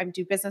 but I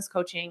do business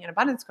coaching and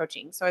abundance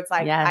coaching. So it's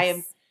like,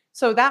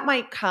 so that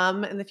might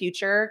come in the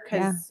future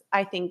because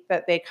I think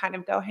that they kind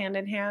of go hand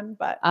in hand,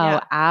 but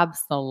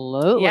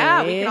absolutely.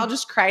 Yeah. We can all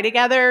just cry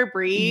together,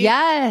 breathe.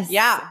 Yes.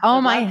 Yeah.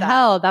 Oh my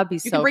hell. That'd be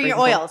so You can bring your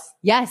oils.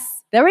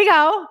 Yes. There we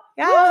go.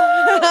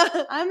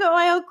 Yeah. I'm the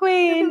oil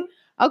queen.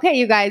 Okay,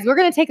 you guys, we're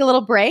going to take a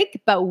little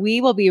break, but we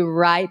will be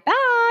right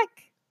back.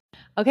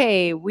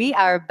 Okay, we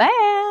are back.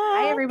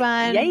 Hi,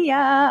 everyone.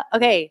 Yeah.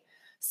 Okay,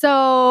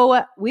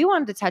 so we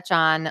wanted to touch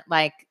on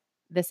like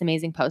this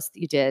amazing post that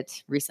you did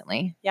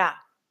recently. Yeah.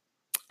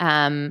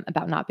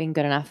 About not being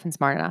good enough and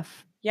smart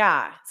enough.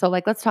 Yeah. So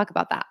like, let's talk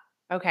about that.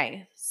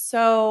 Okay.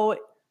 So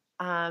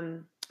I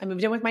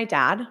moved in with my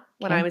dad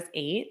when I was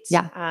 8.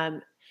 Yeah.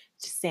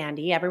 To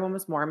Sandy. Everyone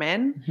was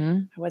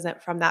Mormon. I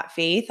wasn't from that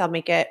faith. I'll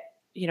make it,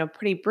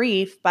 pretty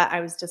brief, but I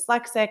was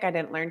dyslexic. I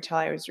didn't learn till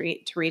I was to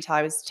read till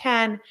I was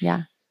 10.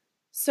 Yeah.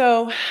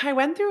 So I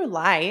went through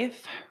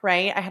life,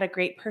 right? I had a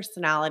great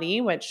personality,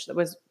 which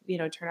was,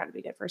 turned out to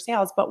be good for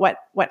sales. But what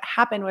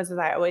happened was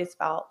I always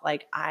felt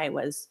like I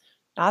was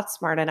not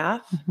smart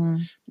enough,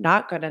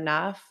 not good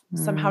enough,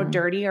 somehow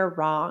dirty or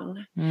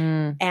wrong.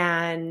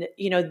 And,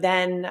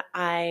 then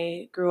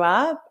I grew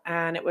up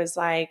and it was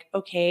like,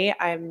 okay,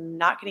 I'm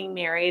not getting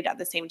married at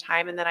the same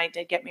time. And then I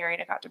did get married.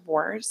 I got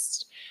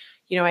divorced.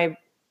 I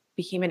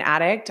became an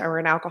addict or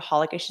an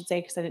alcoholic, I should say,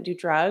 because I didn't do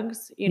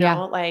drugs,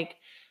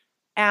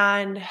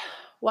 and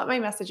what my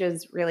message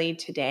is really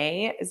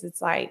today is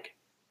it's like,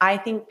 I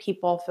think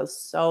people feel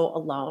so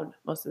alone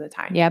most of the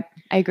time. Yep.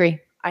 I agree.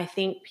 I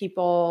think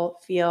people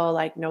feel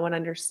like no one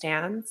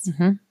understands.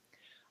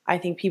 I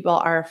think people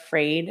are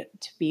afraid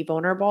to be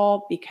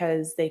vulnerable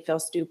because they feel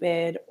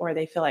stupid or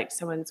they feel like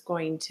someone's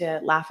going to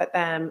laugh at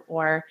them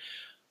or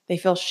they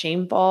feel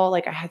shameful.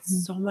 Like I had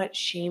so much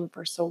shame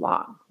for so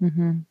long.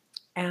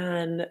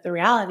 And the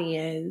reality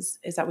is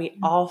that we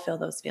all feel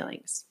those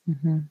feelings.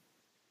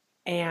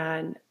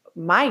 And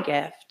my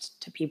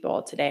gift to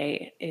people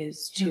today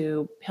is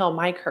to peel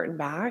my curtain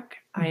back.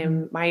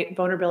 My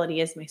vulnerability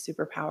is my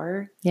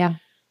superpower. Yeah.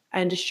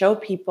 And to show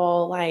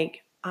people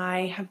like,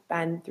 I have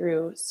been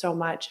through so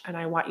much and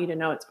I want you to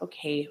know it's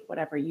okay.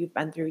 Whatever you've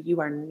been through, you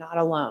are not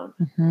alone,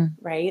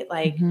 right?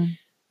 Like you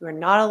are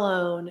not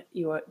alone.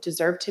 You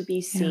deserve to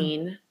be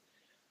seen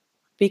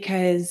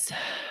because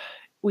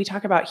we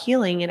talk about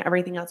healing and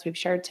everything else we've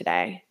shared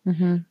today.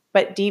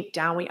 But deep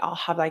down, we all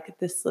have like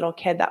this little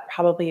kid that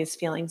probably is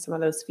feeling some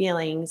of those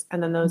feelings.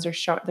 And then those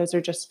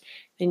are just,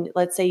 and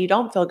let's say you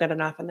don't feel good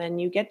enough and then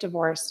you get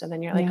divorced and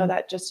then you're like, oh,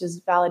 that just is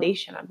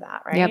validation of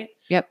that, right?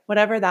 Yep.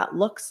 Whatever that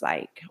looks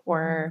like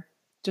or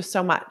just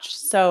so much.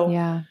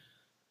 So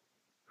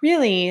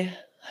really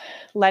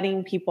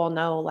letting people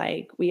know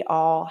like we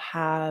all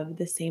have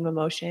the same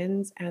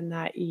emotions and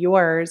that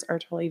yours are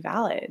totally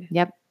valid.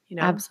 Yep.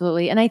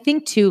 Absolutely. And I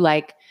think too,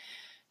 like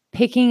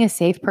picking a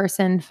safe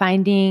person,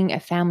 finding a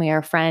family or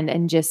a friend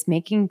and just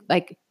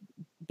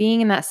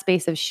being in that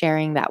space of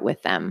sharing that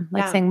with them,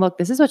 like saying, look,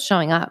 this is what's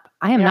showing up.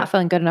 I am not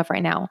feeling good enough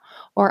right now.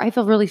 Or I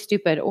feel really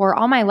stupid. Or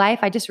all my life,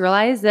 I just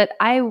realized that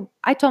I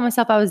told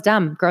myself I was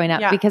dumb growing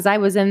up because I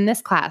was in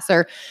this class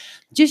or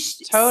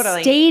just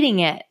stating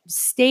it.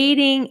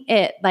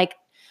 Like,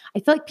 I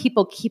feel like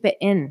people keep it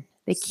in.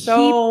 They keep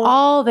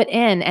all of it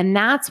in. And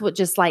that's what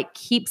just like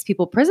keeps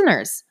people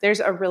prisoners. There's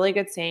a really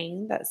good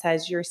saying that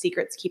says your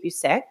secrets keep you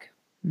sick.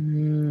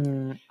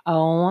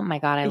 Oh my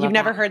God. You've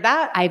never heard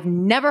that? I've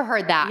never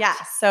heard that. Yeah.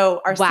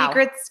 So our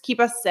secrets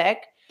keep us sick.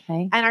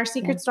 Okay. And our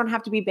secrets don't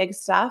have to be big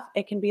stuff.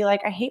 It can be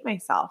like, I hate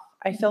myself.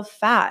 I feel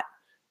fat.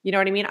 You know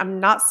what I mean?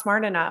 I'm not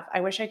smart enough. I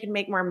wish I could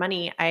make more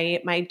money.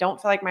 I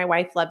don't feel like my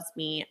wife loves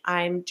me.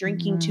 I'm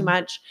drinking too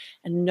much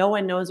and no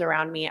one knows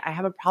around me. I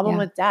have a problem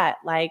with debt.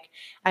 Like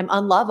I'm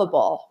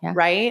unlovable.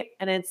 Right.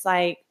 And it's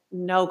like,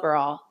 no,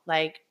 girl,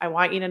 like I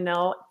want you to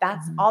know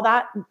that's all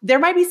that. There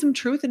might be some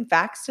truth and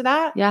facts to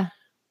that. Yeah.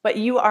 But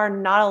you are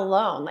not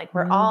alone. Like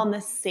we're all in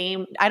the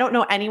same, I don't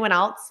know anyone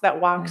else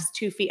that walks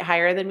 2 feet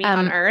higher than me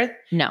on earth.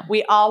 No.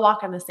 We all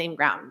walk on the same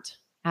ground.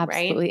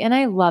 Absolutely. Right? And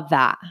I love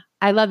that.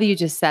 I love that you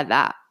just said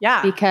that.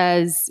 Yeah.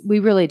 Because we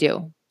really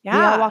do. Yeah.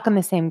 We all walk on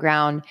the same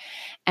ground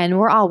and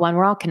we're all one.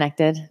 We're all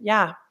connected.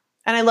 Yeah.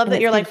 And I love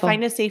that you're beautiful. like,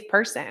 find a safe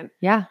person.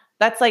 Yeah.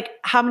 That's like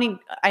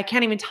I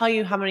can't even tell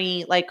you how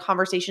many like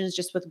conversations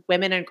just with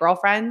women and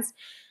girlfriends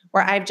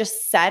where I've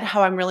just said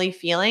how I'm really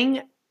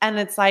feeling. And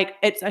it's like,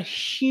 it's a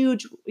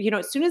huge,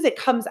 as soon as it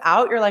comes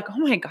out, you're like, oh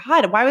my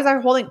God, why was I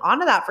holding on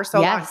to that for so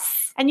long?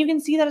 And you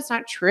can see that it's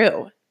not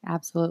true.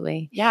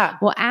 Absolutely. Yeah.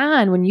 Well,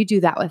 and when you do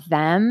that with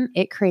them,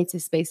 it creates a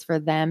space for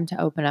them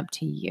to open up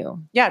to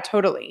you. Yeah,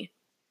 totally.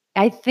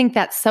 I think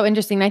that's so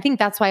interesting. I think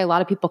that's why a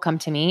lot of people come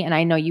to me, and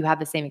I know you have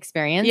the same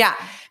experience. Yeah.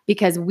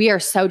 Because we are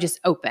so just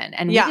open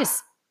and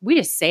we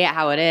just say it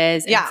how it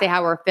is and say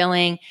how we're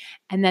feeling.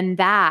 And then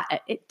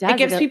it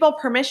gives people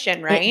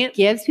permission, right? It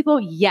gives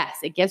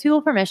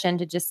people permission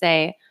to just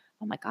say,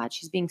 oh my God,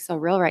 she's being so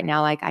real right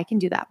now. Like I can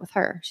do that with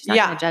her. She's not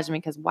going to judge me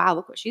because wow,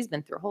 look what she's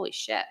been through. Holy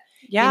shit.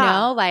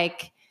 Yeah.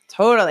 Like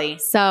totally.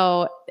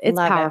 So it's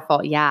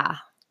powerful. Yeah.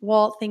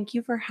 Well, thank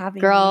you for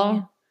having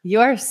me.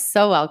 You're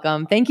so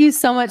welcome. Thank you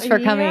so much for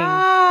coming.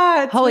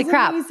 Yeah, holy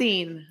crap.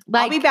 Amazing.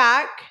 I'll be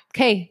back.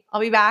 Okay.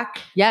 I'll be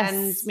back. Yes.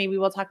 And maybe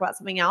we'll talk about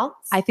something else.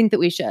 I think that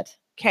we should.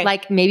 Okay.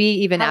 Like maybe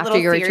even after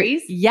your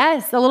retreat.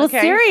 Yes, a little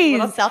series. A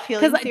little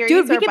self-healing series.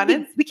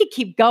 Dude, we could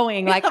keep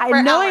going. Like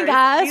I knowing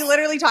us. We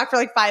literally talked for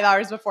like 5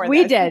 hours before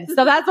we did.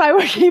 So that's why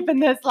we're keeping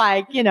this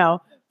like,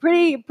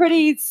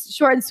 pretty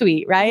short and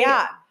sweet, right?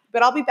 Yeah.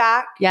 But I'll be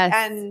back. Yes.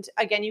 And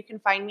again, you can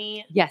find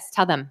me. Yes,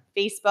 tell them.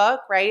 Facebook,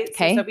 right?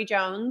 Okay. So Sophie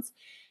Jones.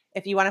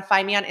 If you want to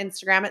find me on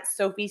Instagram, it's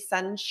Sophie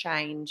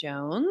Sunshine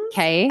Jones.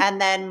 Okay. And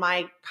then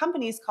my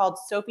company is called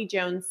Sophie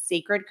Jones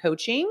Sacred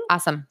Coaching.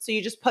 Awesome. So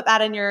you just put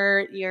that in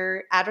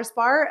your address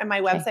bar and my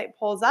website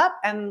pulls up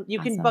and you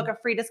can book a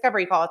free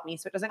discovery call with me.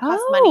 So it doesn't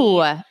cost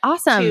money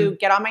to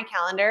get on my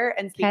calendar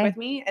and speak with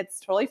me. It's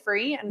totally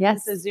free. And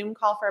it's a Zoom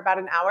call for about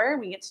an hour and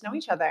we get to know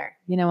each other.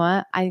 You know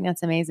what? I think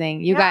that's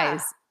amazing. You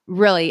guys,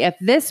 really, if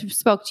this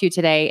spoke to you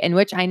today, in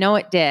which I know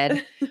it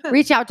did,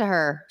 reach out to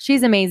her.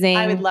 She's amazing.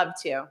 I would love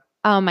to.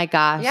 Oh my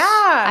gosh. Yeah.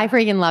 I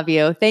freaking love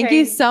you. Thank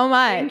you so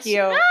much. Thank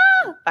you.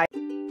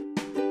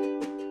 Bye.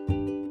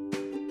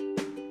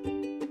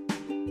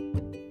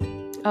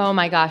 Oh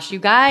my gosh, you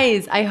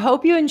guys, I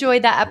hope you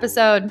enjoyed that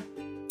episode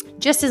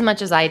just as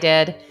much as I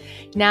did.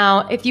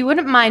 Now, if you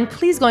wouldn't mind,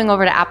 please going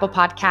over to Apple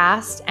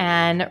Podcast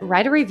and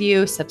write a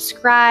review,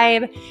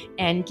 subscribe,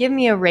 and give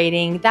me a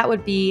rating. That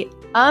would be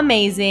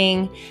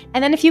amazing.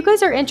 And then if you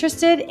guys are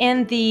interested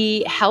in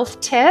the health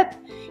tip,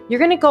 you're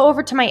going to go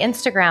over to my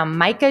Instagram,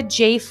 Micah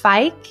J.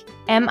 Fike,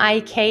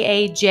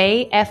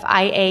 MIKAJFIACK,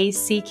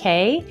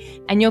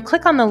 and you'll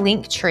click on the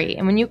link tree.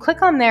 And when you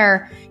click on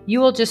there, you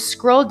will just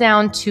scroll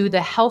down to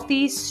the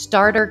Healthy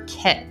Starter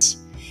Kit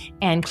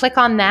and click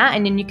on that.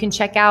 And then you can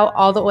check out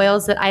all the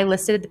oils that I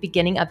listed at the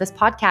beginning of this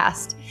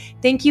podcast.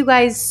 Thank you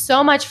guys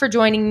so much for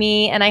joining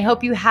me, and I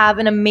hope you have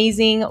an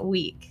amazing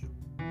week.